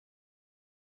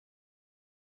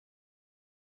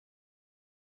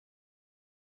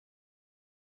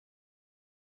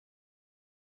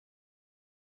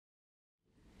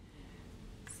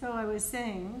So I was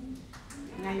saying,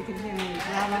 now you can hear me,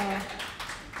 bravo,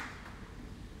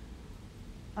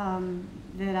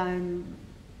 that I'm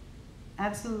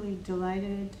absolutely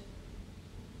delighted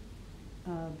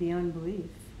beyond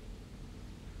belief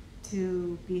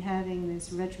to be having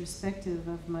this retrospective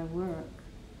of my work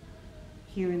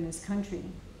here in this country.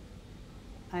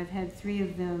 I've had 3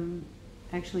 of them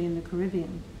actually in the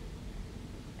Caribbean.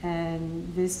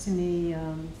 And this to me,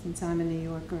 since I'm a New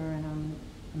Yorker and I'm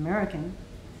American,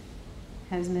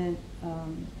 has meant the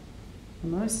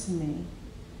most to me,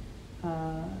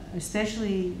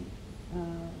 especially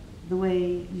the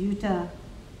way Yuta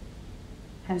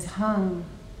has hung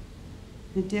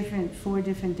the 4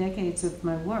 different decades of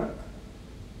my work.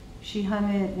 She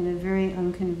hung it in a very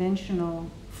unconventional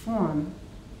form,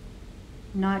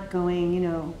 not going,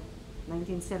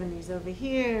 1970s over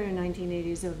here,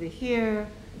 1980s over here,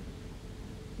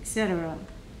 etc.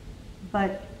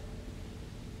 But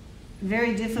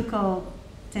very difficult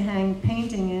to hang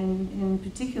painting in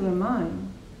particular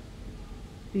mine,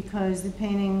 because the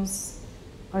paintings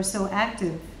are so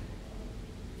active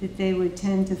that they would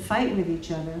tend to fight with each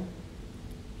other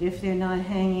if they're not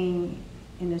hanging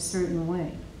in a certain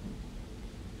way.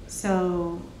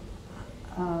 So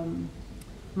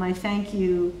my thank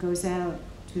you goes out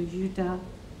to Yuta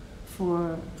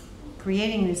for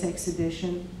creating this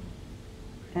exhibition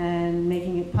and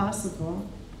making it possible,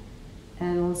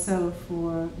 and also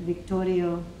for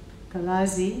Vittorio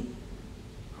Calazzi,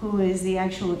 who is the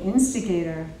actual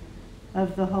instigator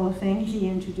of the whole thing. He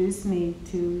introduced me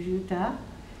to Yuta,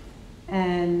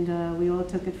 and we all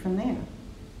took it from there.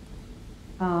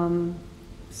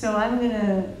 So I'm going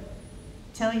to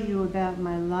tell you about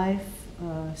my life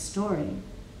story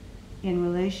in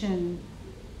relation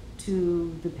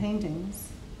to the paintings.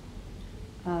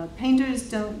 Painters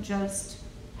don't just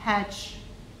hatch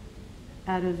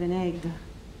out of an egg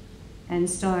and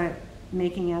start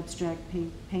making abstract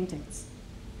paintings.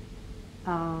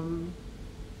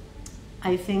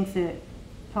 I think that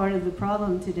part of the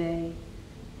problem today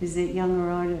is that younger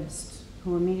artists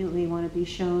who immediately want to be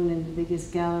shown in the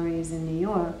biggest galleries in New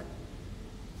York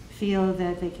feel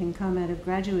that they can come out of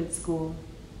graduate school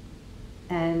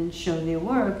and show their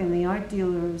work, and the art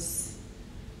dealers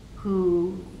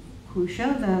who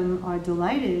show them are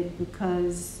delighted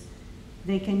because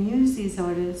they can use these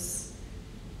artists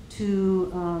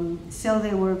to sell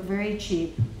their work very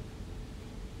cheap,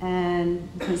 and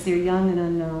because they're young and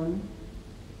unknown.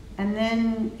 And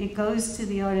then it goes to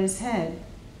the artist's head.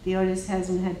 The artist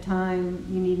hasn't had time.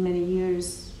 You need many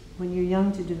years when you're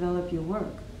young to develop your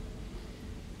work.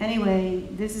 Anyway,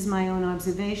 this is my own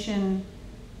observation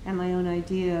and my own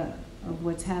idea of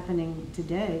what's happening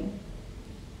today.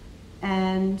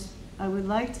 And I would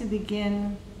like to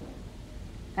begin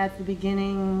at the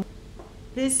beginning.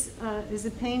 This is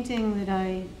a painting that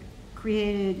I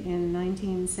created in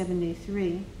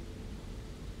 1973,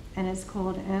 and it's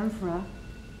called Amphora.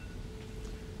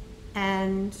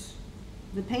 And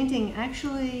the painting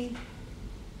actually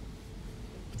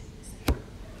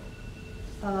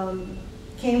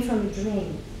came from a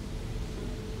dream.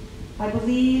 I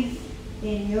believe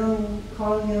in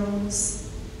Carl Jung's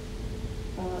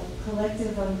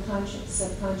collective unconscious,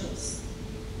 subconscious.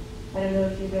 I don't know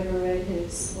if you've ever read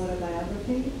his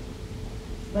autobiography,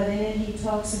 but in it he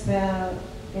talks about,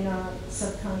 in our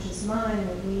subconscious mind,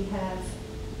 that we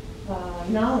have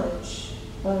knowledge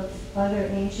of other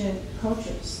ancient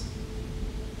cultures.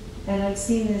 And I've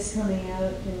seen this coming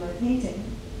out in my painting.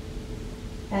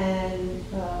 And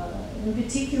in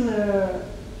particular,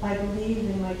 I believe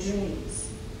in my dreams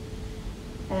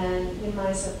and in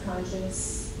my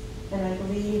subconscious, and I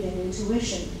believe in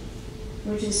intuition,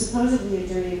 which is supposedly a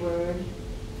dirty word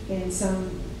in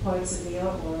some parts of the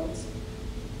art world.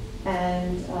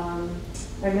 And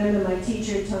I remember my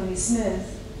teacher, Tony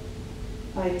Smith,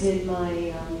 I did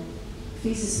my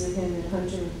thesis with him at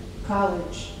Hunter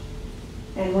College,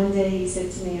 and one day he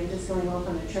said to me, I'm just going off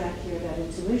on a track here about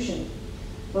intuition,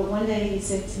 but one day he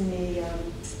said to me,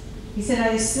 he said,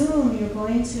 I assume you're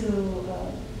going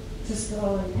to just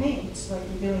go and paint like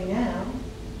you're doing now.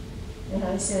 And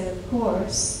I said, of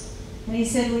course. And he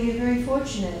said, well, you're very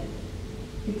fortunate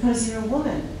because you're a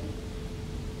woman.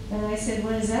 And I said,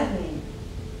 what does that mean?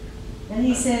 And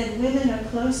he said, women are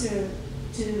closer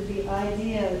to the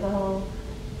idea, the whole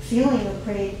feeling of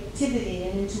creativity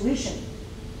and intuition.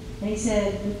 And he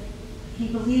said he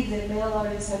believed that male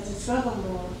artists had to struggle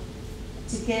more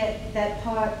to get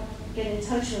in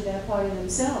touch with that part of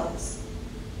themselves.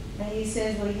 And he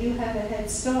said, well, you have a head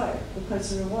start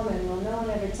because you're a woman. Well, no one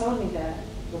ever told me that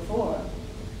before.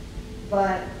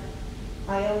 But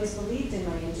I always believed in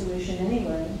my intuition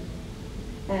anyway.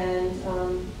 And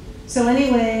So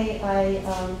anyway, I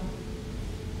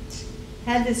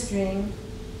had this dream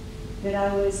that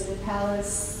I was in a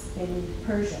palace in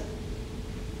Persia,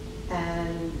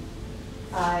 and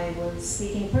I was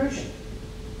speaking Persian.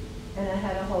 And I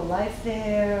had a whole life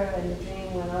there, and the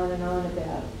dream went on and on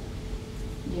about,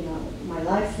 you know, my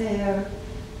life there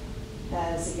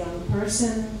as a young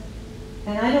person.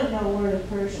 And I don't know a word of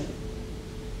Persian.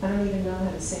 I don't even know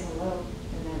how to say hello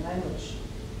in that language.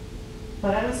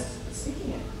 But I was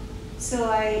speaking it.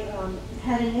 So I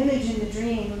had an image in the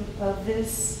dream of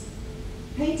this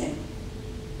painting.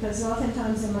 Because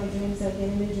oftentimes in my dreams I get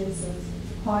images of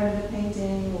part of a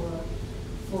painting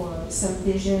or some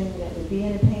vision that would be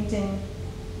in a painting.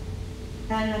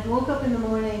 And I woke up in the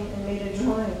morning and made a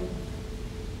drawing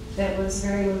that was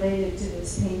very related to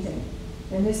this painting.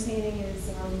 And this painting is,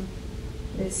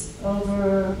 it's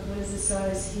over, what is the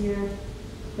size here?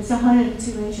 It's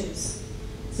 102 inches,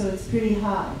 so it's pretty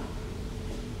high.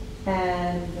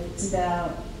 And it's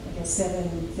about, I guess,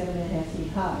 7.5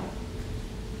 feet high.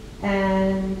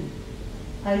 And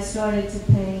I started to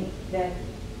paint that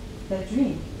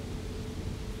dream.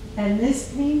 And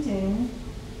this painting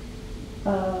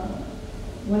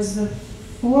was the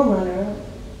forerunner.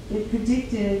 It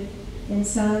predicted, in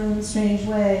some strange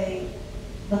way,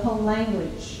 the whole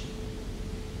language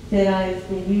that I've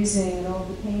been using in all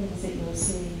the paintings that you'll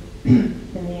see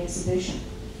in the exhibition.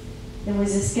 It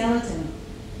was a skeleton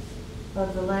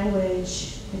of the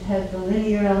language. It had the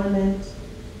linear element,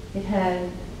 it had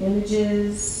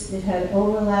images, it had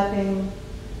overlapping.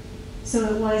 So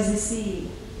it was a seed,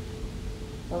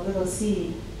 a little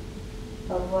seed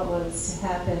of what was to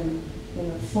happen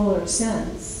in a fuller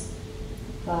sense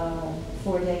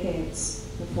 4 decades,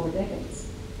 the 4 decades.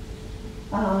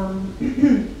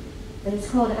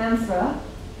 It's called Amphra,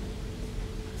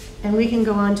 and we can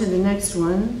go on to the next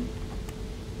one.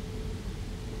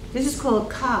 This is called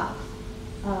Ka.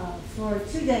 For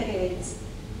 2 decades,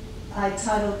 I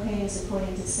titled paintings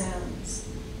according to sounds,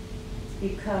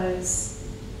 because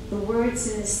the word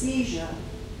synesthesia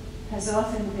has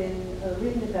often been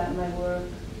written about my work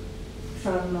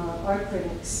from art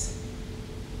critics.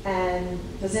 And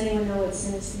does anyone know what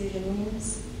synesthesia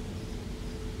means?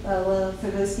 Well,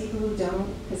 for those people who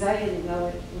don't, because I didn't know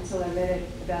it until I read it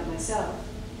about myself,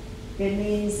 it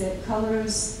means that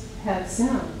colors have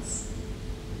sounds.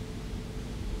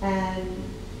 And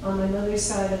on my mother's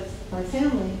side of my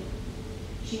family,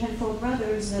 she had 4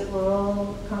 brothers that were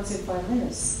all concert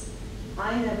violinists.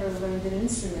 I never learned an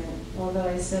instrument, although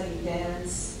I studied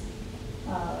dance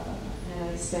and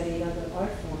I studied other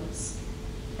art forms.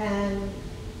 And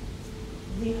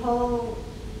the whole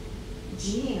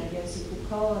gene, I guess you could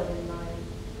call it,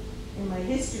 in my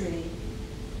history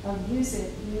of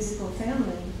musical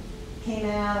family came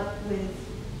out with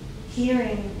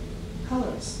hearing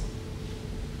colors.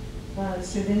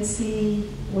 Stravinsky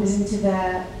was into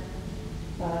that,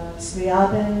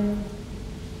 Scriabin,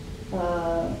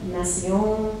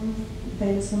 Massione,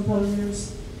 famous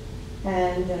composers,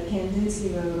 and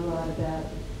Kandinsky wrote a lot about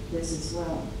this as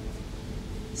well.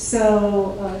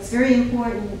 So it's very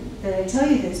important that I tell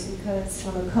you this because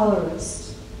I'm a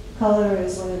colorist. Color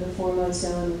is one of the foremost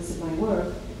elements of my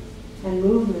work, and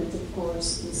movement, of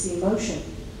course, you see motion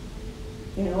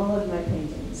in all of my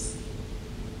paintings.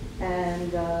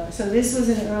 And so this was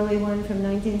an early one from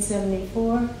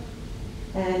 1974,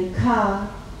 and Ka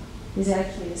is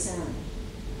actually a sound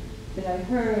that I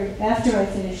heard after I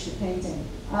finished the painting.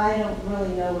 I don't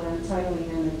really know what I'm titling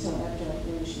them until after I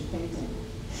finish the painting.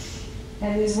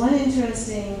 And there's one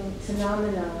interesting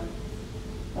phenomena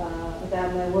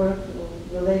about my work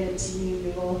related to you.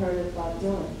 We've all heard of Bob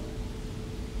Dylan,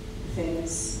 the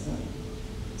famous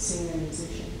singer and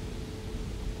musician.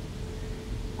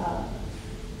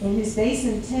 In his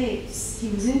basement tapes, he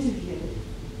was interviewed,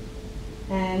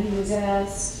 and he was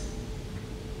asked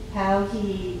how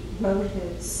he wrote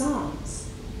his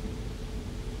songs.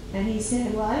 And he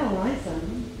said, well, I don't write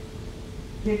them.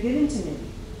 They're given to me.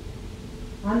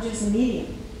 I'm just a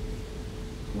medium.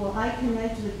 Well, I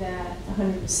connect with that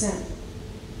 100%,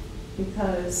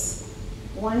 because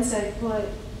once I put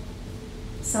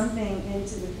something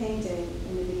into the painting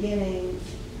in the beginning,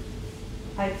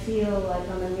 I feel like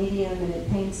I'm a medium and it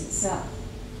paints itself.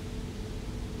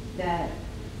 That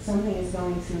something is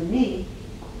going through me,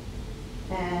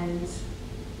 and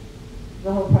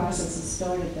the whole process has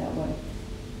started that way.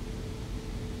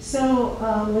 So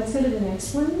let's go to the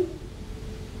next one.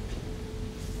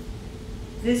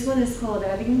 This one is called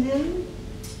Abingdon,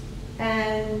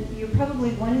 and you're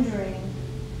probably wondering,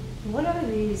 what are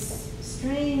these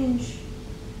strange,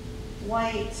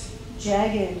 white,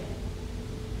 jagged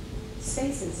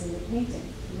spaces in the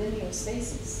painting, linear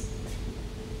spaces?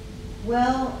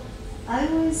 Well, I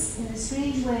was, in a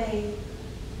strange way,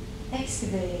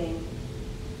 excavating.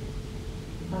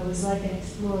 I was like an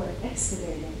explorer,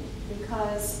 excavating,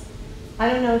 because I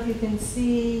don't know if you can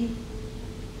see,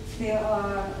 there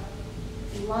are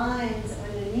lines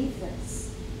underneath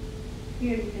this.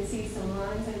 Here you can see some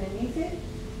lines underneath it.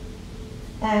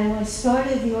 And we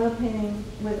started the oil painting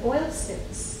with oil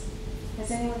sticks.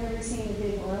 Has anyone ever seen a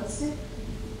big oil stick?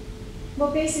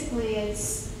 Well, basically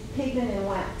it's pigment and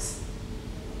wax.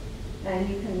 And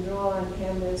you can draw on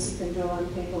canvas, you can draw on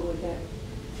paper with it.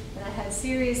 And I had a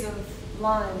series of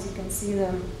lines, you can see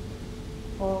them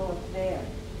all up there.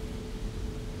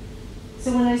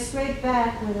 So when I scraped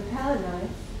back with a palette knife,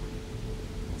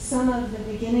 some of the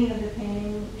beginning of the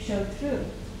painting showed through.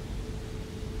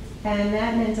 And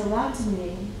that meant a lot to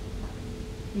me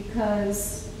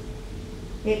because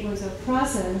it was a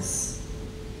process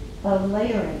of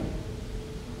layering,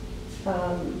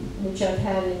 which I've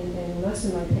had in most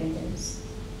of my paintings.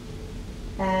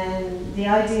 And the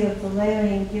idea of the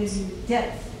layering gives you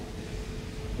depth,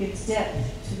 gives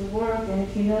depth to the work. And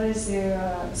if you notice,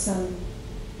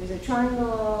 there's a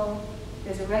triangle,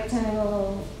 there's a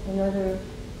rectangle, another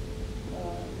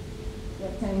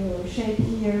rectangular shape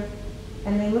here,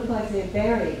 and they look like they're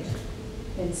buried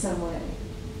in some way.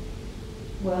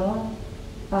 Well,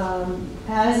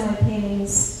 as my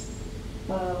paintings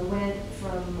went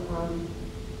from,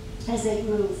 as they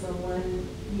grew from one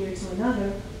year to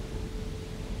another,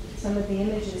 some of the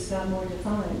images got more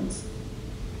defined,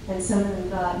 and some of them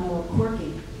got more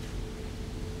quirky,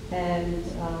 and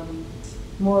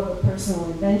more of a personal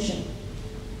invention.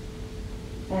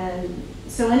 And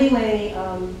so anyway,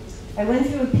 I went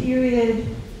through a period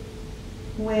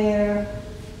where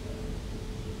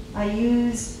I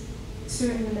used a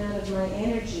certain amount of my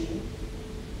energy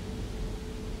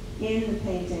in the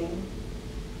painting.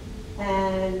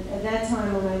 And at that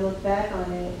time, when I look back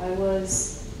on it, I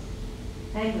was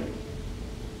angry.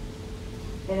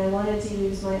 And I wanted to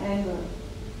use my anger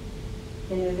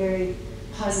in a very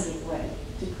positive way,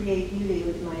 to create beauty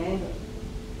with my anger.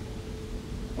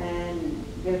 And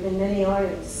there have been many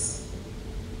artists,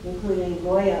 including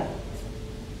Goya,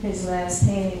 his last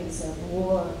paintings of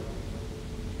war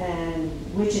and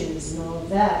witches and all of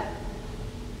that.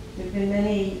 There have been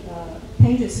many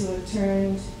painters who have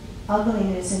turned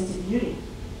ugliness into beauty.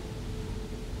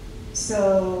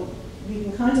 So you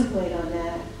can contemplate on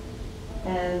that.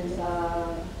 And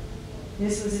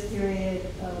this was a period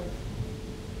of,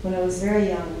 when I was very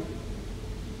young,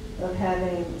 of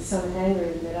having some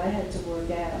anger that I had to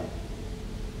work out.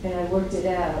 And I worked it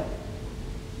out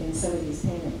in some of these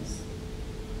paintings.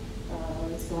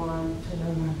 Let's go on to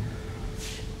another one.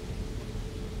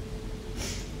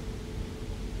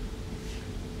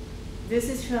 This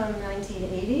is from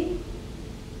 1980,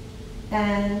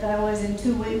 and I was in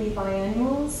 2 Whitney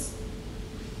biennials.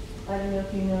 I don't know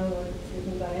if you know what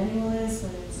Whitney Biennial is,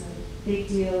 but it's a big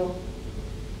deal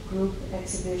group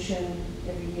exhibition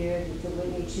every year that the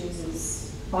Whitney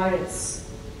chooses artists,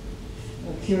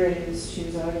 or curators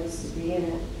choose artists to be in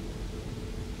it.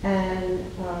 And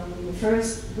the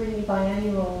first Whitney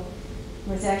Biennial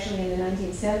was actually in the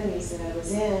 1970s that I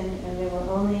was in, and there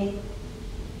were only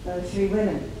 3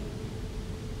 women.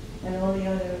 And all the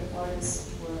other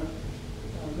artists were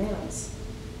males.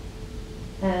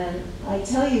 And I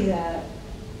tell you that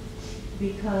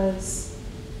because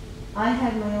I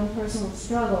had my own personal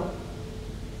struggle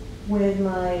with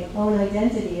my own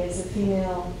identity as a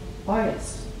female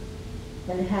artist.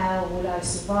 And how would I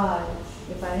survive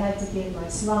if I had to give my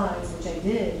slides, which I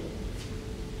did,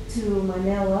 to my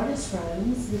male artist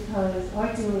friends, because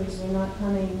art dealers were not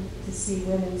coming to see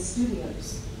women's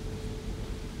studios.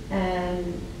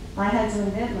 And I had to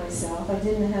invent myself. I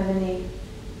didn't have any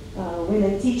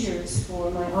women teachers for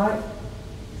my art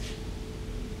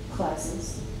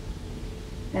classes.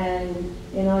 And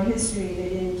in art history, they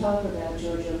didn't talk about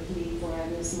George O'Keeffe or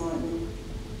Agnes Martin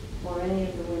or any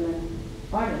of the women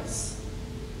artists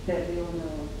that we all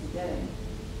know today.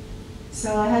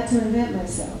 So I had to invent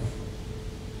myself.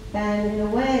 And in a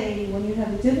way, when you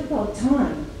have a difficult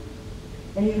time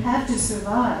and you have to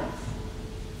survive,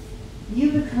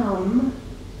 you become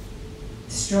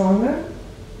stronger,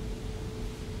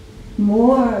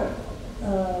 more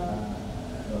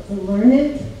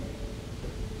learned,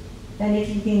 and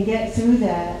if you can get through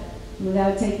that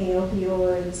without taking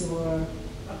opioids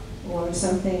or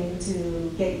something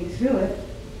to get you through it,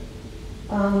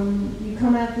 you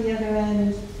come out the other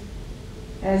end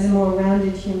as a more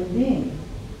rounded human being.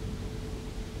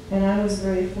 And I was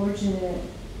very fortunate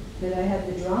that I had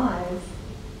the drive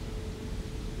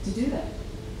to do that.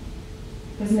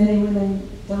 Because many women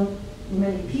don't,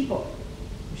 many people,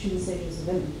 I shouldn't say just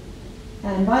women,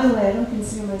 And by the way, I don't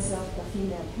consider myself a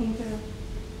female painter.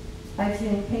 I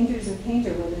think painters are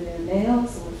painter, whether they're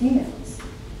males or females.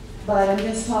 But I'm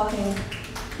just talking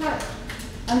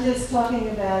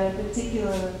about a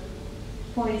particular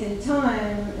point in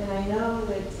time, and I know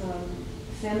that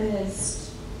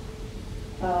feminist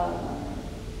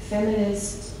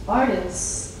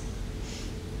artists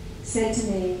said to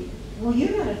me, well,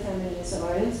 you're not a feminist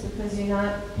artist because you're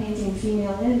not painting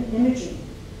female imagery.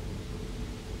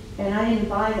 And I didn't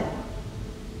buy that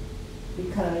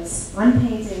because I'm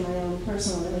painting my own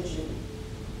personal imagery.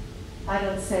 I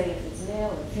don't say if it's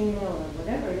male or female or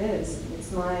whatever it is.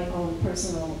 It's my own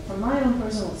personal, from my own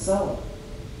personal soul.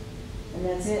 And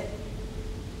that's it.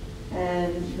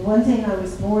 And the one thing I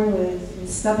was born with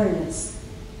is stubbornness.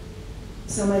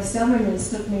 So my stubbornness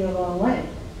took me a long way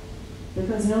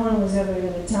because no one was ever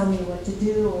going to tell me what to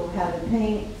do or how to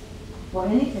paint or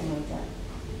anything like that.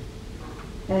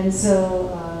 And so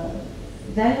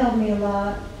that helped me a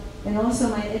lot. And also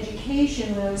my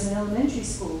education when I was in elementary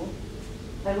school,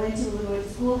 I went to Little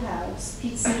Earth Schoolhouse.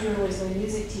 Pete Seeger was my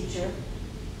music teacher.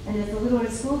 And at the Little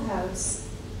Earth Schoolhouse,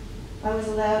 I was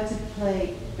allowed to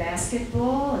play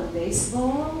basketball and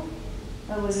baseball.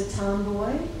 I was a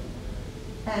tomboy.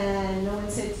 And no one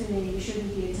said to me, you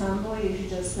shouldn't be a tomboy, you should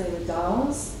just play with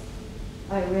dolls.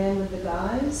 I ran with the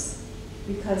guys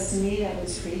because to me that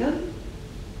was freedom.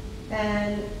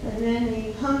 And then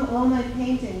he hung all my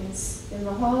paintings in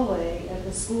the hallway at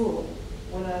the school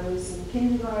when I was in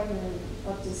kindergarten and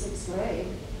up to 6th grade.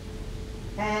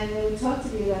 And they would talk to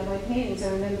me about my paintings.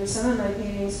 I remember some of my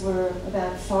paintings were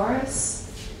about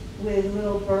forests with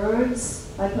little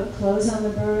birds. I put clothes on the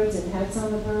birds and hats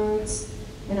on the birds.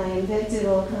 And I invented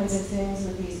all kinds of things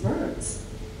with these birds.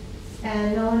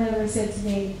 And no one ever said to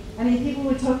me, I mean, people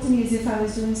would talk to me as if I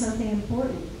was doing something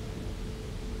important.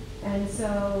 And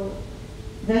so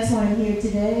that's why I'm here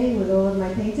today with all of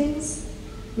my paintings,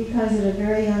 because at a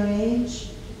very young age,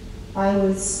 I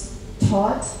was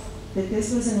taught that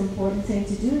this was an important thing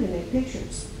to do, to make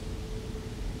pictures.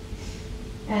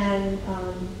 And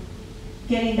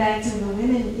getting back to the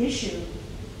women issue,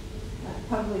 I'll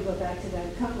probably go back to that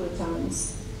a couple of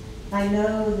times. I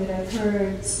know that I've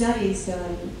heard studies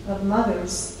done of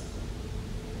mothers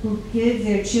who give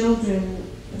their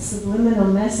children a subliminal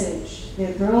message,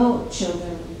 their girl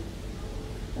children,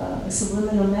 a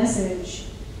subliminal message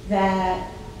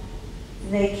that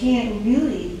they can't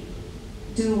really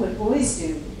do what boys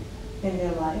do in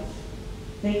their life.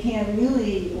 They can't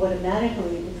really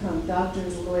automatically become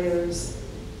doctors, lawyers,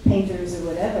 painters, or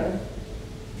whatever,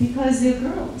 because they're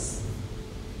girls.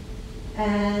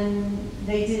 And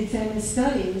they did feminist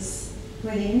studies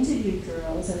where they interviewed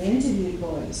girls and they interviewed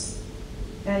boys.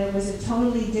 And it was a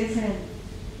totally different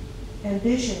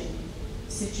ambition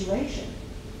situation.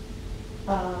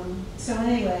 So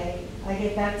anyway, I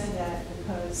get back to that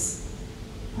because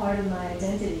part of my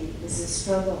identity is a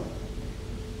struggle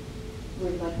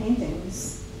with my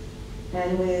paintings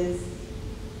and with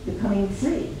becoming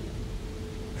free.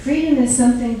 Freedom is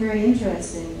something very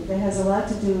interesting that has a lot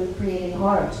to do with creating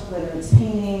art, whether it's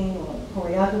painting or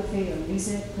choreography or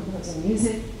music, composing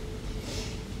music.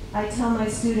 I tell my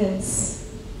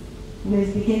students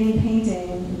with beginning painting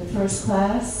in the first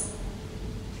class,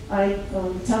 I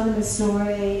tell them a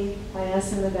story. I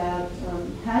ask them about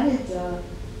how did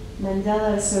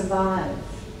Mandela survive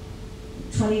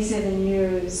 27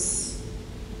 years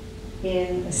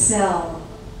in a cell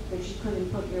that you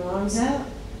couldn't put your arms out,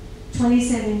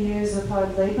 27 years of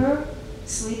hard labor,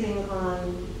 sleeping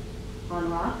on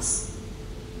rocks.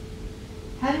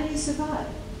 How did he survive?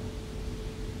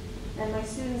 And my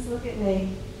students look at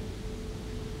me.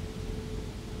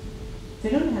 They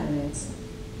don't have an answer.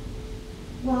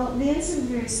 Well, the answer is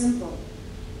very simple.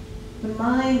 The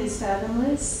mind is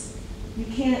fathomless. You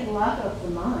can't lock up the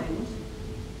mind.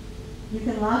 You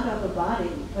can lock up a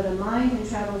body, but a mind can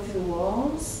travel through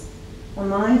walls. A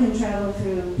mind can travel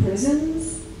through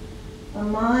prisons. A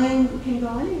mind can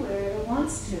go anywhere it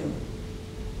wants to,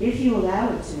 if you allow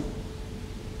it to.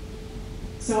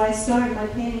 So I start my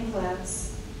painting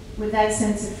class with that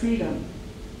sense of freedom.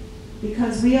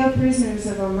 Because we are prisoners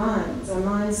of our minds. Our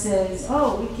mind says,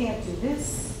 oh, we can't do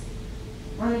this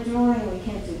on a drawing, we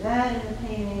can't do that in a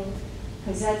painting,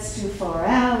 because that's too far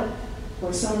out,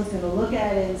 or someone's going to look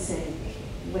at it and say,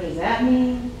 what does that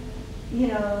mean? You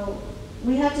know,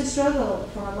 we have to struggle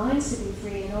for our minds to be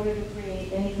free in order to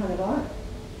create any kind of art.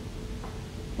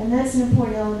 And that's an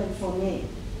important element for me.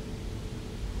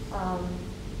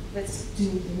 Let's do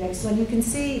the next one. You can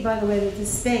see, by the way, that the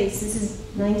space, this is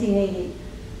 1980.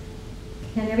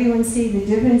 Can everyone see the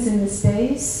difference in the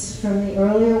space from the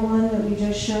earlier one that we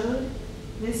just showed?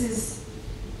 This is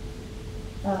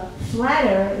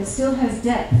flatter, it still has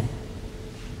depth,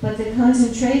 but the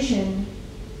concentration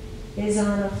is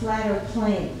on a flatter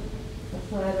plane, a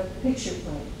flatter picture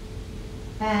plane.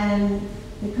 And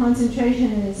the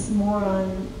concentration is more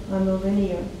on the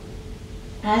linear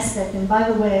aspect. And by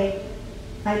the way,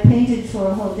 I painted for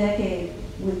a whole decade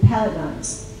with palette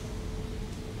knives.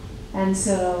 And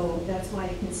so that's why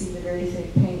you can see the very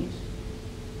thick paint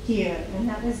here. And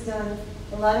that was done,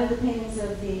 a lot of the paintings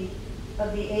of the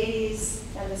 80s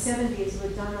and the 70s were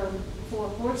done on 4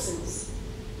 horses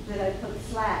that I put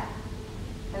flat,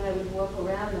 and I would walk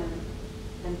around them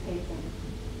and paint them.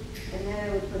 And then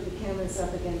I would put the canvas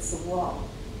up against the wall.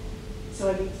 So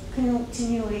I'd be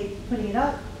continually putting it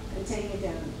up and taking it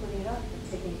down, putting it up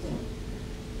and taking it down.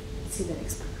 Let's see the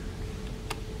next one.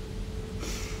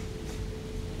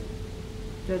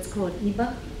 So it's called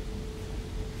Iba.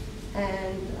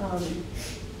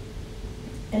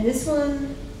 And this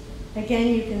one, again,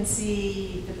 you can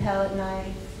see the palette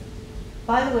knife.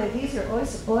 By the way, these are oil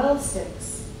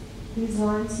sticks. These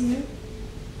lines here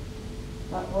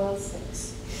are oil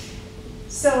sticks.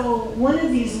 So one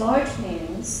of these large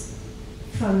paintings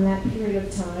from that period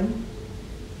of time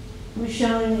was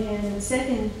shown in the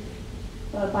second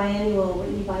biannual,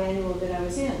 Whitney biannual that I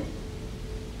was in.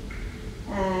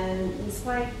 And it was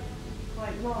quite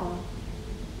long.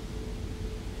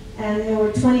 And there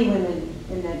were 20 women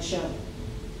in that show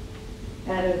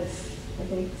out of, I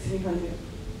think, 300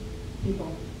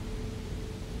 people.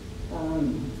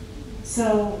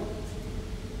 So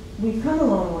we've come a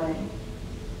long way,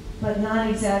 but we're not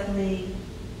exactly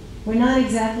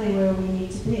where we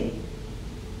need to be.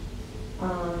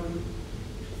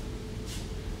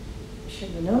 Should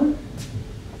have known.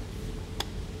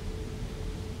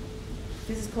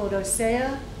 This is called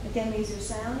Osea. Again, these are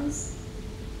sounds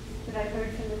that I heard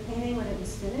from the painting when it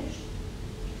was finished.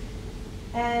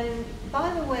 And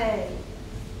by the way,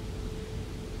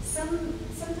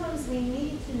 sometimes we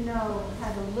need to know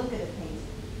how to look at a painting.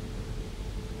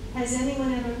 Has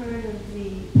anyone ever heard of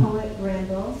the poet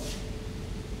Rimbaud?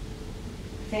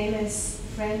 Famous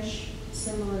French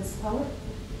symbolist poet?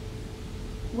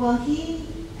 Well, he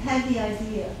had the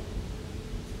idea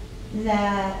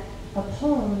that a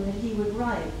poem that he would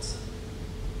write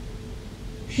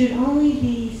should only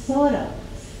be thought of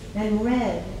and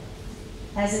read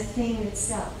as a thing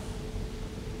itself.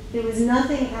 There was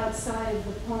nothing outside of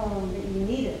the poem that you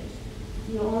needed.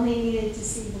 You only needed to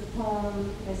see the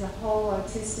poem as a whole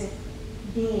artistic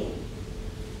being.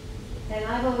 And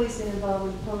I've always been involved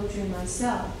with poetry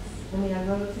myself. I mean, I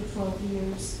wrote for 12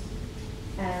 years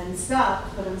and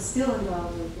stopped, but I'm still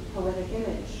involved with the poetic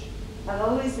image. I've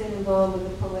always been involved with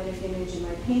the poetic image in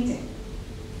my painting.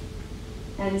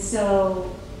 And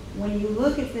so when you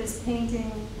look at this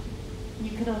painting,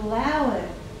 you can allow it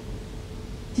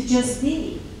to just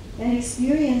be and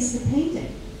experience the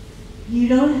painting. You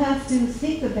don't have to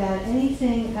think about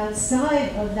anything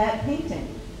outside of that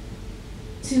painting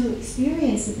to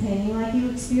experience the painting like you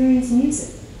experience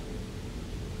music.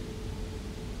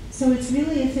 So it's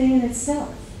really a thing in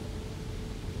itself.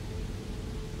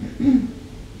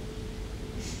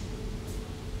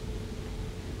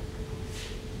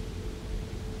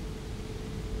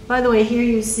 By the way, here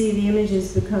you see the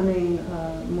images becoming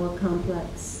more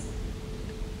complex.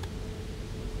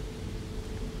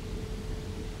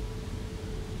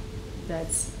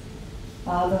 That's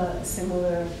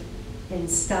similar in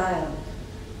style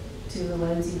to the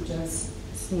ones you've just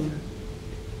seen.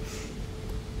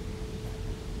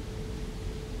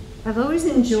 I've always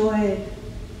enjoyed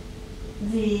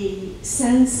the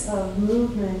sense of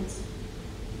movement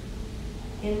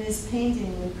in this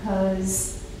painting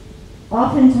because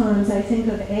oftentimes I think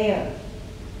of air.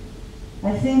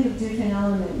 I think of different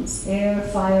elements, air,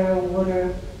 fire,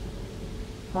 water,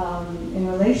 in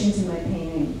relation to my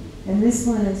painting. And this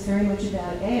one is very much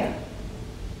about air.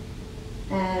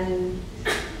 And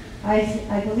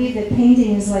I believe that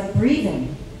painting is like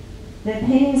breathing. That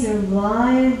paintings are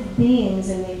live beings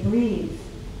and they breathe,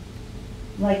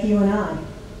 like you and I.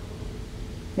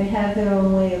 They have their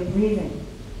own way of breathing.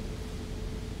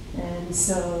 And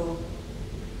so,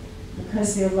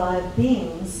 because they're live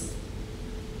beings,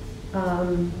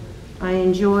 I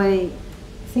enjoy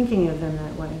thinking of them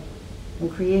that way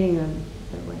and creating them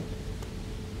that way.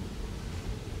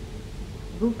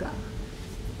 Buka.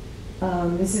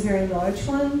 This is a very large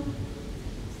one,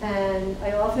 and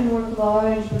I often work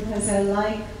large because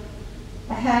I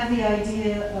have the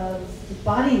idea of the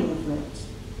body movement.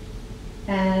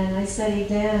 And I studied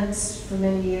dance for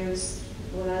many years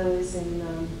when I was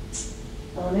in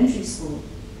elementary school.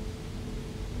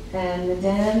 And the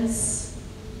dance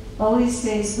always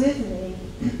stays with me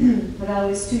but I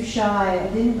was too shy. I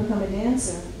didn't become a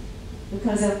dancer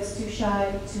because I was too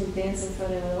shy to dance in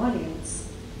front of an audience.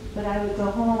 But I would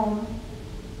go home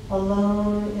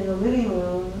alone in the living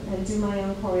room and do my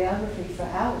own choreography for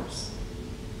hours.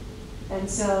 And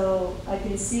so I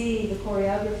can see the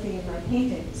choreography in my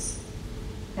paintings,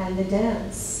 and the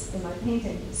dance in my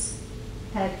paintings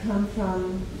had come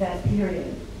from that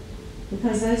period,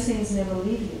 because those things never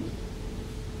leave you.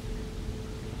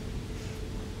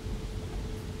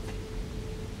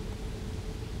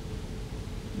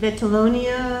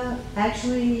 Bettolonia,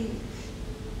 actually,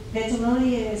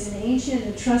 Bettolonia is an ancient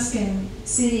Etruscan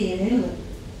city in Italy.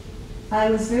 I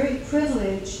was very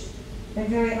privileged and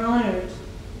very honored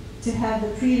to have the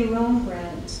Prix de Rome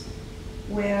grant,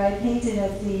 where I painted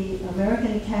at the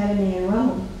American Academy in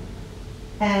Rome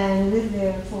and lived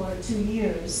there for 2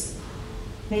 years.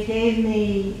 They gave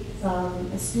me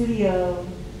a studio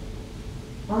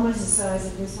almost the size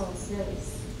of this whole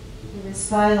space, with a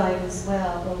skylight as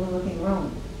well overlooking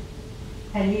Rome.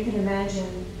 And you can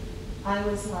imagine, I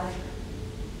was like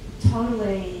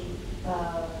totally,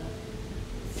 how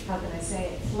can I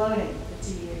say it, floating for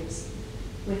 2 years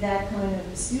with that kind of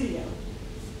a studio.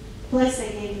 Plus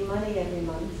they gave you money every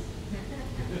month.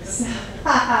 So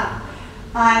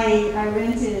I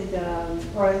rented,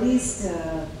 or at least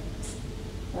a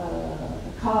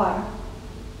car,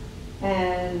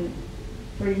 and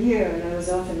for a year, and I was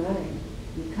off and running.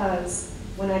 Because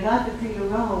when I got the Prix de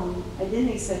Rome, I didn't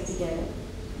expect to get it,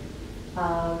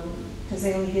 because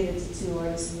they only give it to 2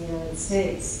 artists in the United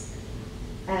States.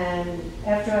 And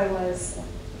after I was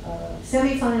a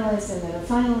semi-finalist and then a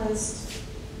finalist,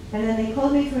 and then they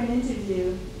called me for an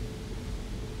interview,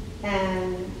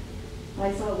 and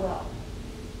I thought, well,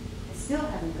 I still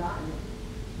haven't gotten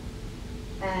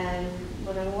it. And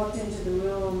when I walked into the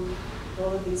room,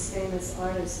 all of these famous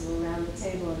artists were around the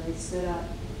table, and they stood up,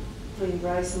 including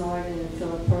Bryce Martin and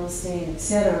Philip Pearlstein,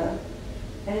 etc.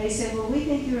 And they said, well, we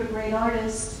think you're a great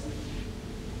artist.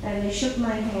 And they shook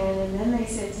my hand, and then they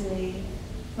said to me,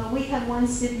 but we have one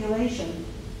stipulation.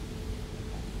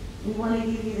 We want to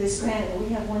give you this grant, but we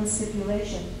have one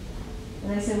stipulation.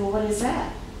 And I said, well, what is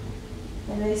that?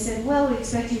 And they said, well, we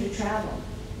expect you to travel.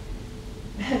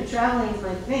 Traveling is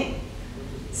my thing.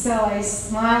 So I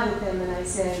smiled at them and I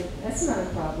said, that's not a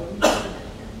problem.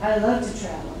 I love to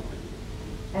travel.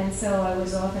 And so I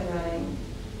was off and running.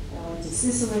 I went to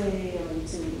Sicily, I went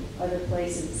to other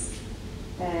places,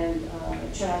 and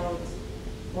traveled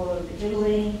all over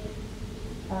Italy.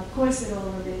 Of course, it all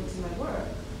related to my work,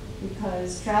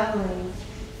 because traveling,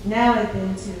 now I've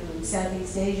been to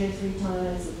Southeast Asia 3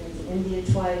 times, I've been to India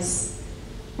twice,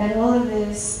 and all of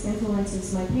this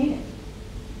influences my painting.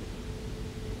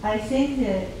 I think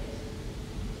that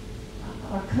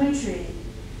our country,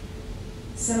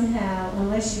 somehow,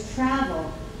 unless you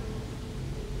travel,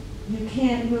 you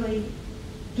can't really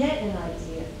get an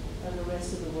idea of the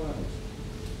rest of the world,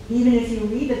 even if you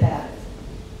read about it.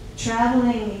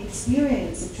 Traveling, the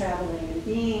experience of traveling and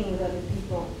being with other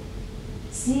people,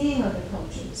 seeing other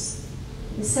cultures,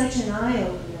 is such an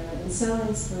eye-opener and so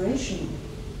inspirational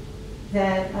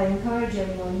that I encourage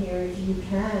everyone here, if you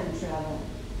can travel,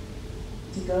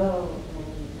 to go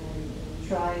and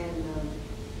try and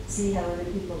see how other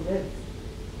people live.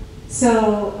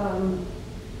 So,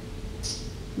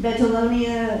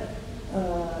 Bettolonia,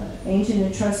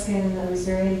 ancient Etruscan, I was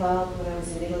very involved when I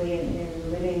was in Italy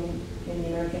and living in the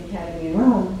American Academy in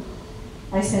Rome.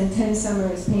 I spent 10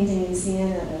 summers painting in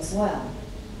Siena as well.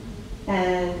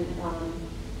 And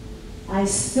I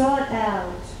sought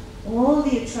out all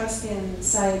the Etruscan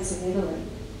sites in Italy,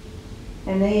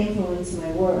 and they influenced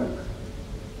my work.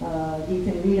 You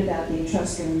can read about the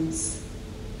Etruscans,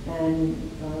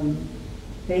 and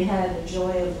they had a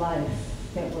joy of life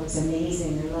that was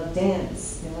amazing. They loved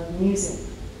dance, they loved music.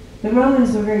 The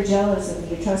Romans were very jealous of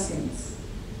the Etruscans,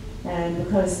 and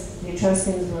because the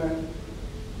Etruscans were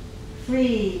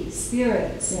free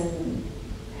spirits and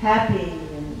happy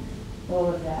and all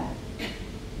of that.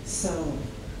 So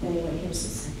anyway, here's a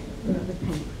second. Another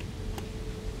paint.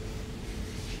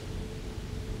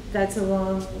 That's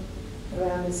around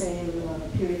the same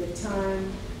period of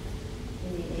time,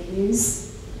 in the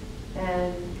 80s.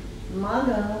 And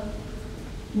maga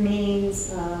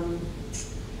means,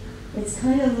 it's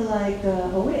kind of like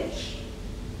a witch.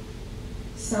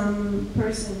 Some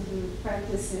person who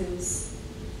practices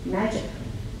magic.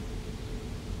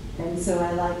 And so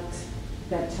I liked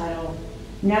that title.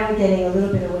 Now we're getting a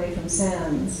little bit away from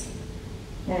sounds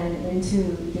and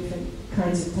into different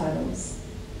kinds of titles.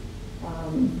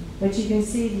 But you can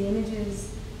see the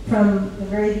images from the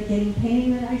very beginning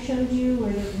painting that I showed you,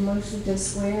 where they're mostly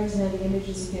just squares. Now the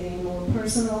images are getting more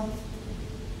personal.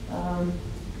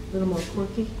 a little more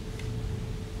quirky.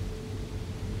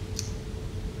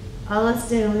 Alas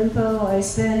de Olimpo, I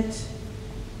spent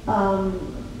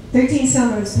 13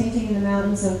 summers painting in the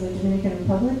mountains of the Dominican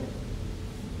Republic.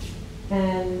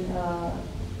 And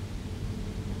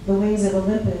the wings of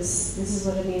Olympus, this is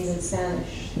what it means in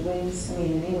Spanish. The wings, I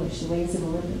mean in English, the wings of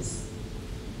Olympus.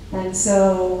 And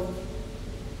so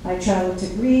I traveled to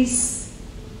Greece,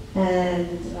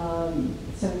 and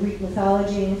some Greek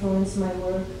mythology influenced my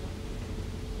work.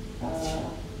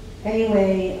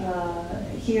 Anyway,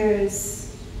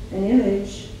 here's an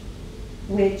image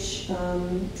which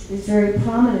is very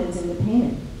prominent in the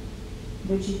painting,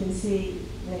 which you can see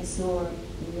next door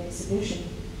in the exhibition.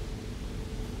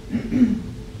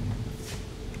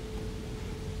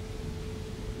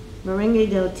 Merengue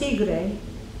del Tigre.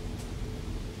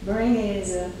 Merengue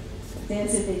is a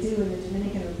dance that they do in the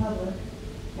Dominican Republic,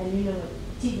 and you know what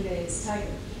tigre is, tiger.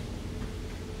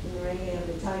 The merengue of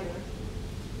the tiger.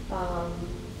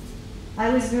 I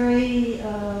was very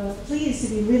pleased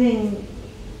to be living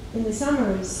in the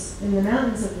summers in the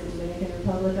mountains of the Dominican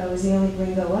Republic. I was the only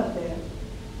gringo up there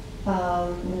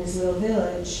in this little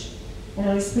village, and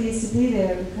I was pleased to be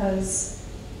there because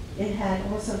it had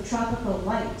also tropical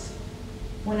light.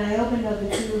 When I opened up a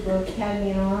tube of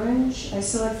cadmium orange, I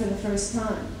saw it for the first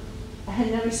time. I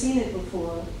had never seen it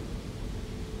before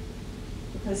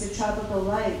because the tropical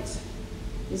light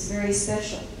is very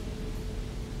special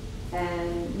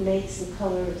and makes the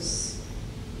colors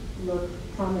look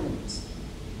prominent.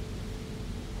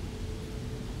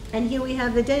 And here we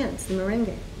have the dance, the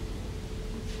merengue.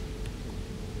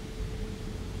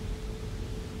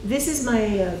 This is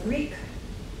my Greek.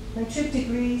 My trip to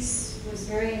Greece was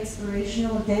very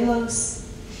inspirational.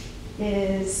 Delos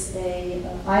is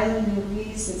an island in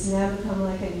Greece that's now become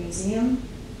like a museum,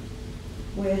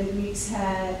 where the Greeks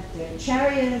had their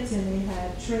chariots and they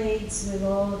had trades with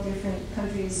all different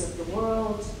countries of the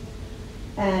world.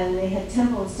 And they had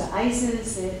temples to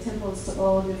Isis, they had temples to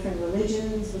all different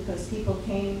religions because people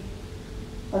came,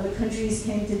 other countries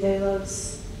came to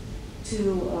Delos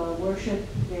to worship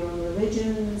their own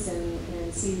religions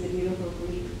and see the beautiful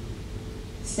Greek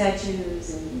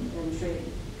statues and trade.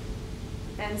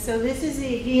 And so this is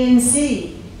the Aegean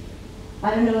Sea.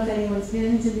 I don't know if anyone's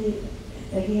been to the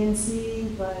Aegean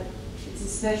Sea, but it's a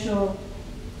special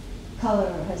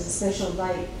color, has a special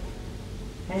light.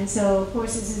 And so, of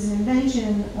course, this is an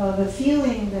invention of a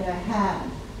feeling that I had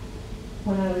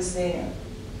when I was there.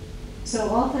 So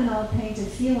often I'll paint a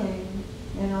feeling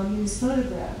and I'll use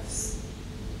photographs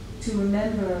to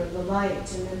remember the light,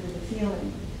 to remember the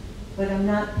feeling. But I'm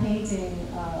not painting,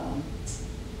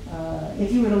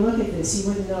 if you were to look at this, you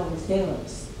wouldn't know it was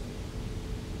Delos.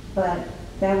 But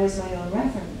that was my own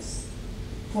reference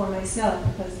for myself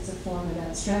because it's a form of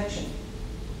abstraction.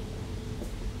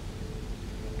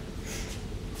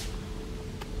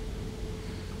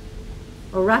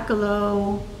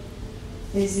 Oraculo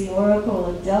is the oracle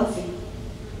of Delphi,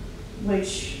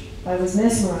 which I was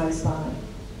mesmerized by.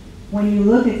 When you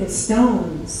look at the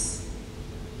stones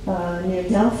near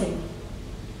Delphi,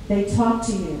 they talk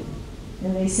to you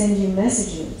and they send you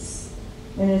messages,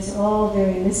 and it's all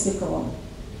very mystical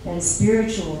and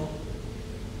spiritual,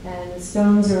 and the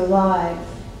stones are alive,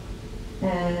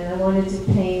 and I wanted to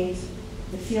paint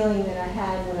the feeling that I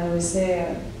had when I was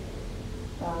there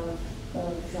of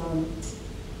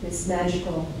this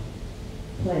magical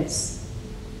place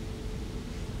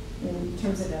in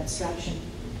terms of abstraction.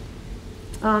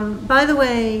 By the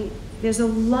way, there's a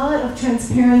lot of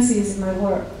transparencies in my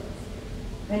work,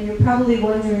 and you're probably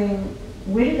wondering,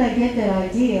 where did I get that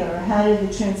idea, or how did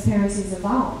the transparencies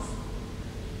evolve?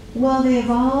 Well, they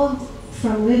evolved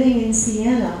from living in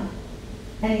Siena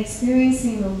and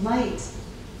experiencing the light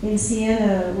in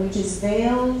Siena, which is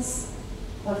veils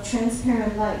of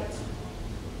transparent light.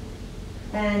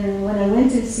 And when I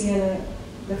went to Siena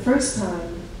the first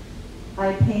time, I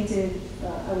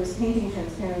was painting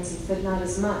transparencies, but not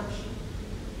as much.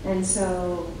 And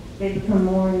so they become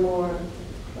more and more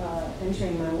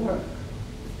entering my work.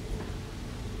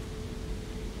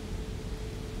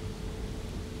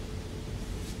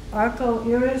 Arco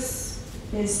iris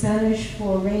is Spanish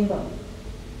for rainbow.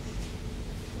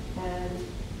 And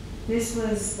this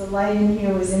was, the light in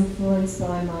here was influenced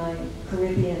by my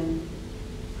Caribbean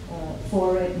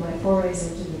my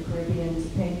forays into the Caribbean to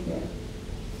paint there.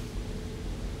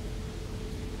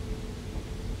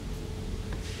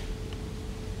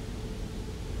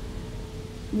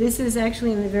 This is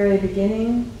actually in the very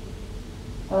beginning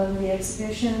of the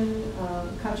exhibition,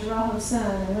 Khajuraho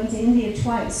Sun. I went to India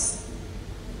twice,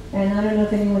 and I don't know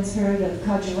if anyone's heard of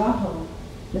Khajuraho,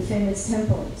 the famous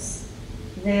temples.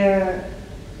 They're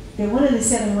one of the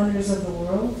 7 wonders of the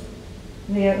world.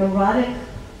 They're erotic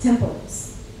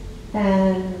temples,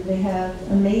 and they have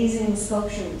amazing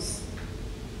sculptures,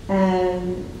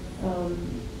 and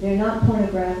they're not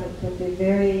pornographic, but they're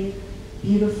very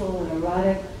beautiful and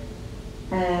erotic.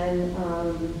 And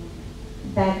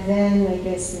back then, I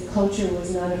guess the culture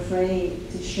was not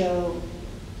afraid to show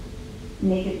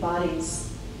naked bodies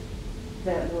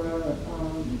that were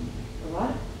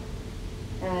erotic.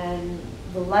 And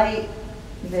the light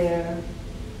there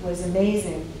was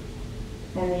amazing,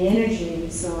 and the energy,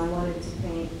 so I wanted to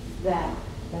paint that.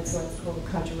 That's why it's called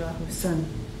Khajuraho Sun.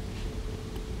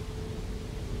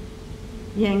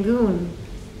 Yangon.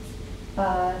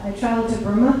 I traveled to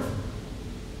Burma,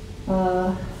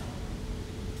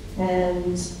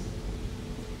 and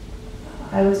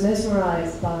I was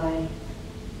mesmerized by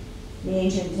the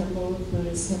ancient temples,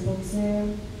 Buddhist temples there.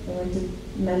 I went to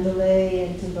Mandalay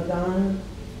and to Bagan,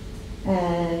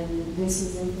 and this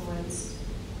was influenced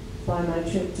by my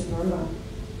trip to Burma.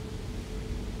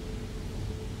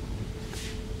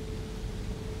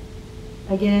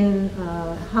 Again,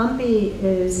 Hampi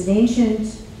is an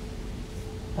ancient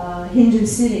Hindu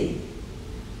city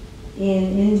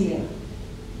in India.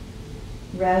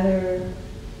 Rather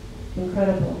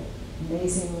incredible,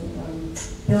 amazing,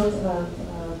 built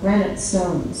of granite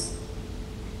stones,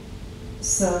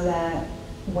 so that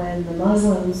when the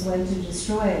Muslims went to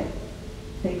destroy it,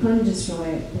 they couldn't destroy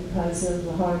it because of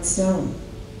the hard stone.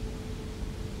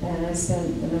 And I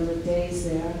spent a number of days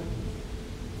there.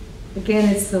 Again,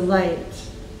 it's the light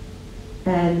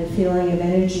and the feeling of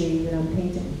energy that I'm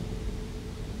painting.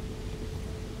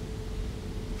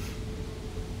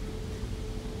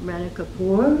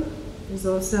 Ranakapur is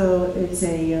also, it's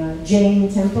a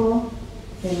Jain temple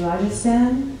in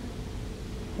Rajasthan.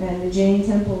 And the Jain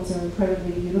temples are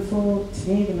incredibly beautiful. To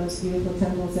me, the most beautiful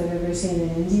temples I've ever seen in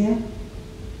India.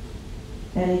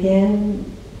 And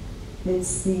again,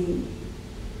 it's the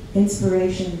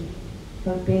inspiration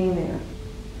of being there.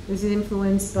 It was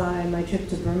influenced by my trip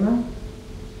to Burma.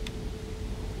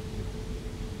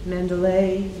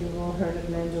 Mandalay, you've all heard of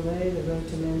Mandalay, the road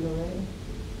to Mandalay.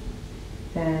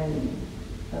 And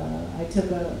I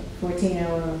took a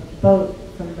 14-hour boat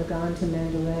from Bagan to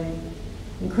Mandalay.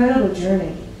 Incredible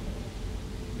journey.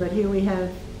 But here we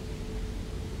have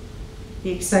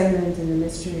the excitement and the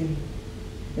mystery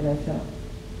that I felt.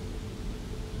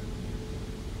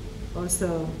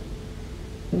 Also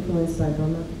influenced by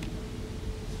Burma.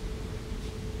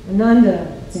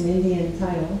 Ananda, it's an Indian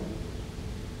title.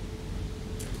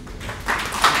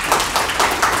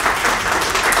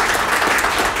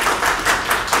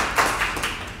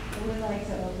 I would like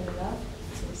to open it up.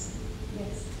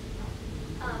 Yes.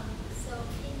 So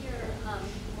in your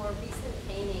more recent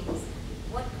paintings,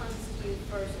 what comes to you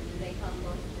first, or do they come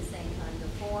both at the same time, the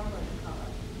form or the color?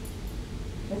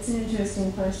 That's an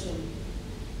interesting question.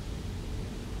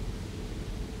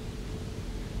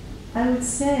 I would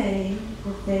say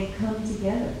that they come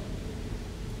together.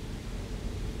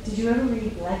 Did you ever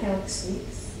read Black Elk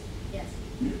Speaks? Yes.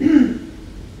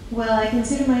 Well, I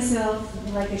consider myself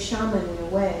like a shaman in a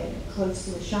way, close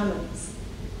to a shaman's.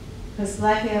 Because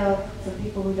Black Elk, for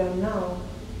people who don't know,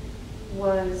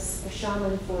 was a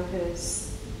shaman for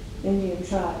his Indian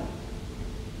tribe.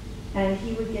 And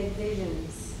he would get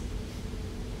visions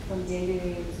from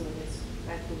daydreams or his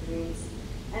actual dreams.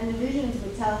 And the visions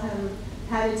would tell him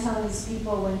how to tell his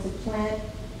people when to plant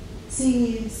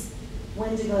seeds,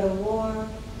 when to go to war.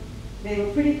 They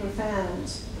were pretty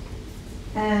profound.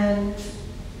 And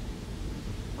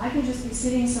I can just be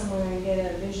sitting somewhere and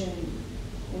get a vision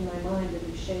in my mind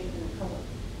of the shape and the color.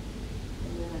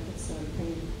 And then I can start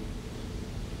painting.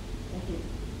 Thank you.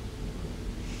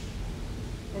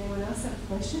 Anyone else have a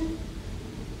question?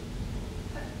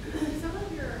 Some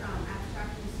of your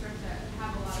abstractions start to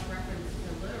have a lot of reference to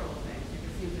literal things. Like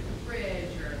it seems like a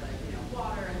bridge or like,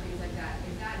 water and things like that.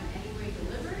 Is that in any way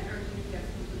deliberate, or do you think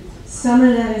that's completely subconscious? Some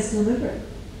of that is deliberate.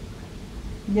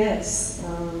 Yes.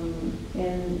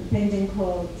 In a painting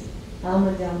called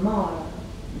Alma del Mar,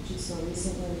 which you saw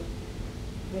recently,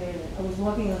 I was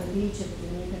walking on the beach of the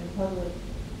Dominican Republic,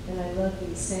 and I loved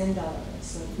these sand dollars,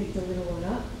 so I picked a little one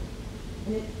up,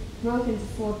 and it broke into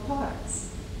 4 parts.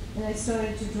 And I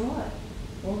started to draw it,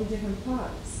 all the different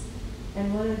parts.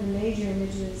 And one of the major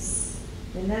images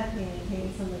in that painting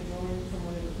came from a drawing from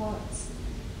one of the parts.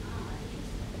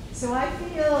 So I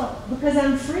feel, because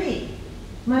I'm free,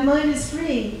 my mind is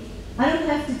free, I don't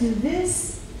have to do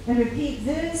this and repeat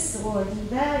this or do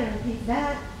that and repeat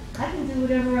that. I can do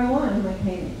whatever I want in my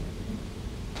painting.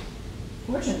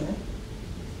 Fortunately.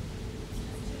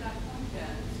 To that point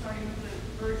then, starting with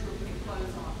the birds were putting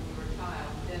clothes on when you were a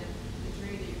child, then the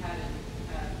dream that you had and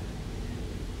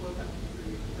woke up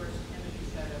through your first image you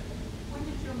showed of, when did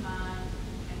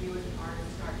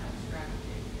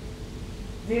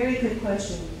Very good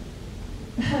question.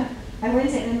 I went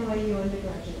to NYU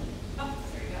undergraduate. Oh,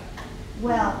 there you go.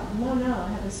 Well, no, I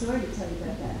have a story to tell you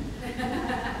about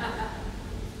that.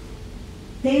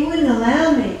 They wouldn't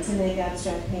allow me to make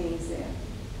abstract paintings there.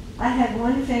 I had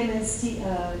one famous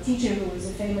teacher who was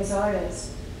a famous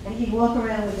artist, and he'd walk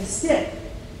around with a stick,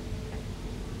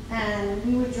 and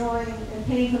we were drawing and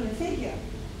painting from a figure.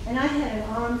 And I had an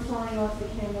arm flying off the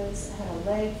canvas, I had a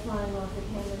leg flying off the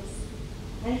canvas,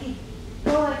 and he'd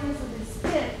go like this with his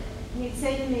stick, and he'd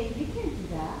say to me, "You can't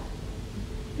do that.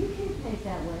 You can't paint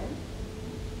that way."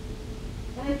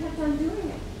 And I kept on doing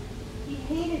it. He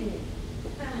hated me.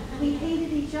 We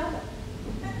hated each other.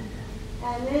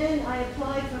 And then I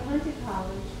applied for Hunter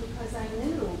College because I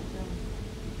knew.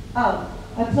 I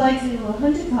applied to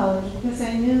Hunter College because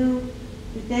I knew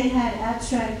that they had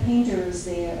abstract painters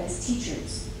there as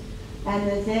teachers, and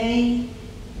that they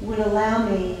would allow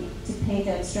me to paint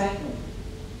abstractly.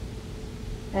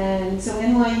 And so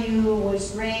NYU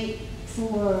was great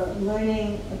for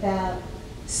learning about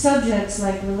subjects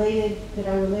that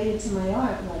are related to my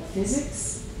art, like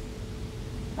physics,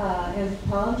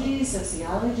 anthropology,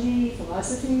 sociology,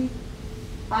 philosophy.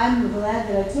 I'm glad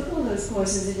that I took all those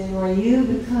courses at NYU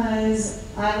because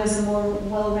I was a more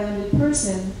well-rounded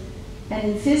person. And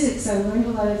in physics, I learned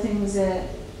a lot of things that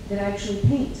actually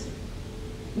paint.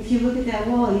 If you look at that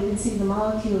wall, you can see the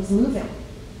molecules moving.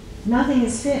 Nothing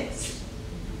is fixed.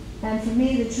 And for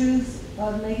me, the truth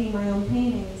of making my own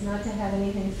painting is not to have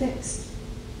anything fixed.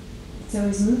 It's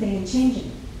always moving and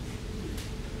changing.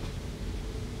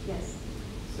 Yes?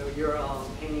 So your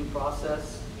painting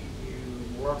process, you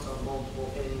work on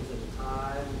multiple paintings at a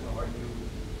time, or are you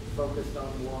focused on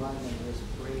one and just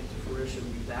bring it to fruition,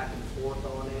 be back and forth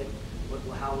on it?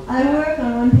 I work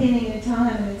on one painting at a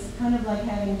time, and it's kind of like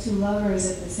having two lovers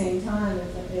at the same time.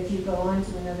 If you go on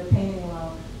to another painting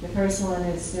while the first one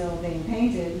is still being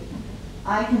painted,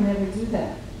 I can never do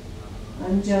that.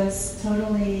 I'm just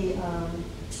totally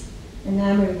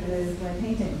enamored with my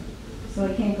painting, so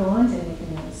I can't go on to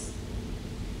anything else.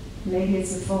 Maybe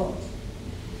it's a fault.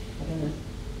 I don't know.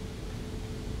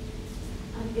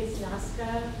 Is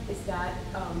Nazca, is that,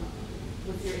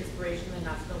 was your inspiration the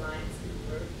Nazca lines?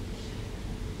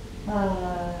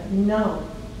 No,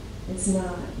 it's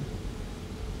not.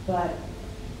 But,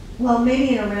 well,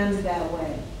 maybe in a roundabout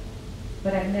way.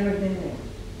 But I've never been there.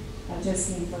 I've just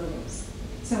seen photos.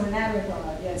 So in that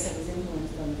regard, yes, I was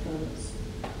influenced by the photos.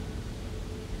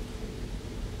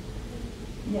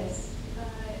 Yes? I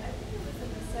think it was in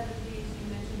the 70s you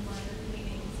mentioned one of the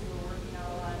paintings you were working on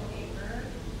a lot of paper.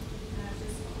 And I was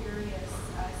just curious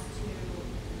as to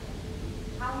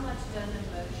how much does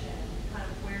emotion, kind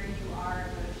of where you are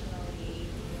emotionally,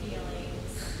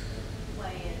 feelings,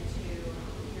 play into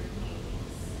your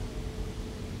paintings?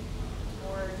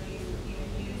 Or do you even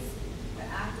use the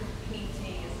act of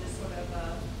painting as just sort of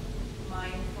a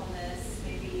mindfulness,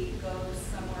 maybe goes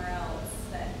somewhere else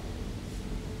that...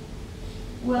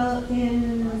 Well,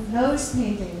 in those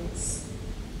paintings,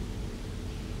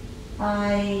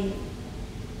 I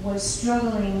was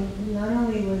struggling not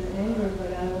only with anger,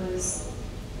 but I was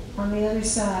on the other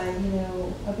side. You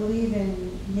know, I believe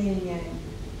in yin and yang.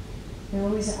 They're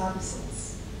always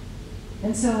opposites.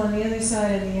 And so on the other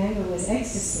side of the anger was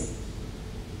ecstasy.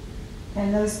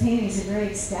 And those paintings are very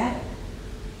ecstatic.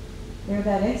 They're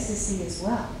about ecstasy as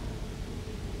well.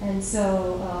 And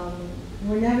so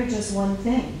we're never just one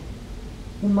thing.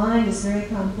 The mind is very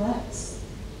complex.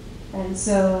 And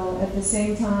so at the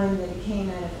same time that it came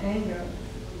out of anger,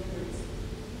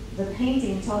 the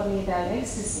painting taught me about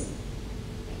ecstasy.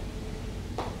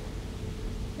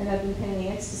 And I've been painting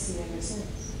ecstasy ever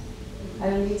since. I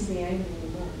don't need to be angry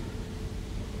anymore.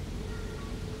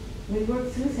 We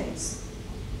work through things.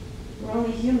 We're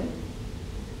only human.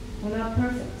 We're not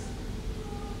perfect.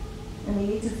 And we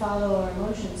need to follow our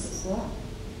emotions as well.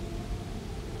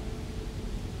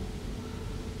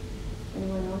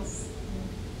 Anyone else?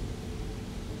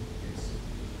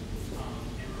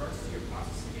 In regards to your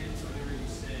process again, so whenever you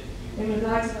said In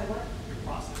regards to my what? your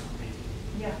process of painting,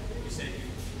 Yeah. you said you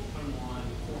put them on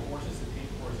 4 horses and paint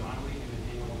horizontally and then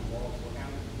hang on the wall to look at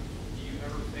them. Do you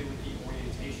ever play with the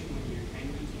orientation when you're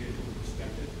painting to get a different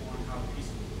perspective on how the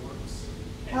piece works?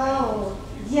 And Oh,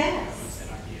 yes.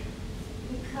 That idea.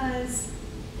 Because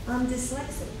I'm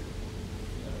dyslexic.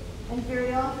 And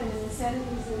very often in the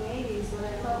 70s and the 80s, what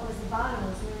I thought was the bottom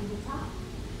was really the top.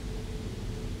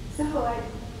 So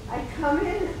I'd come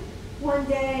in one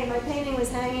day and my painting was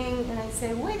hanging and I'd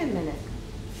say, wait a minute.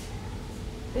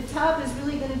 The top is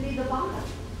really going to be the bottom.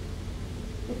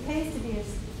 It pays to be a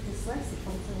dyslexic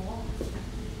once in a while.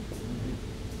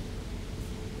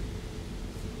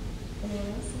 Anyone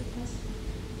else have a question?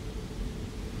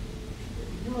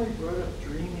 know I brought up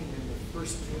dreaming in the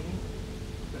first painting,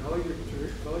 but all your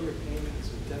paintings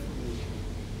are definitely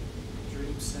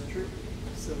dream-centric.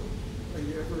 So, are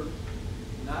you ever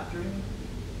not dreaming?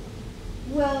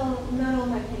 Well, not all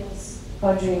my paintings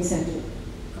are dream-centered.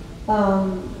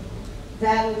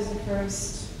 That was the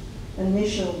first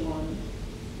initial one.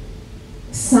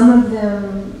 Some of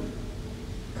them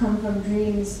come from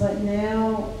dreams, but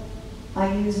now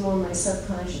I use more my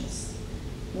subconscious.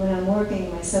 When I'm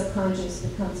working, my subconscious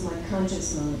becomes my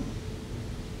conscious mind.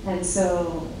 And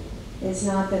so it's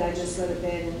not that I just go to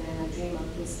bed and then I dream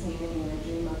up this painting and I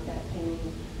dream up that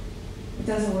painting. It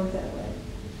doesn't work that way.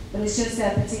 But it's just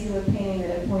that particular painting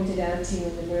that I pointed out to you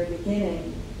in the very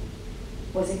beginning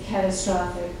was a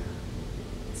catastrophic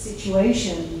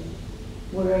situation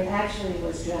where it actually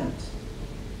was dreamt.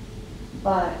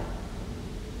 But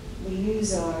we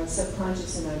use our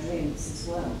subconscious in our dreams as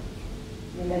well.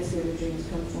 And that's where the dreams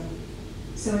come from.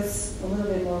 So it's a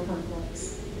little bit more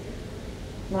complex.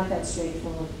 Not that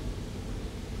straightforward.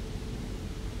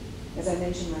 As I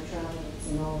mentioned, my travels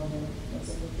and all of it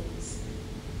was a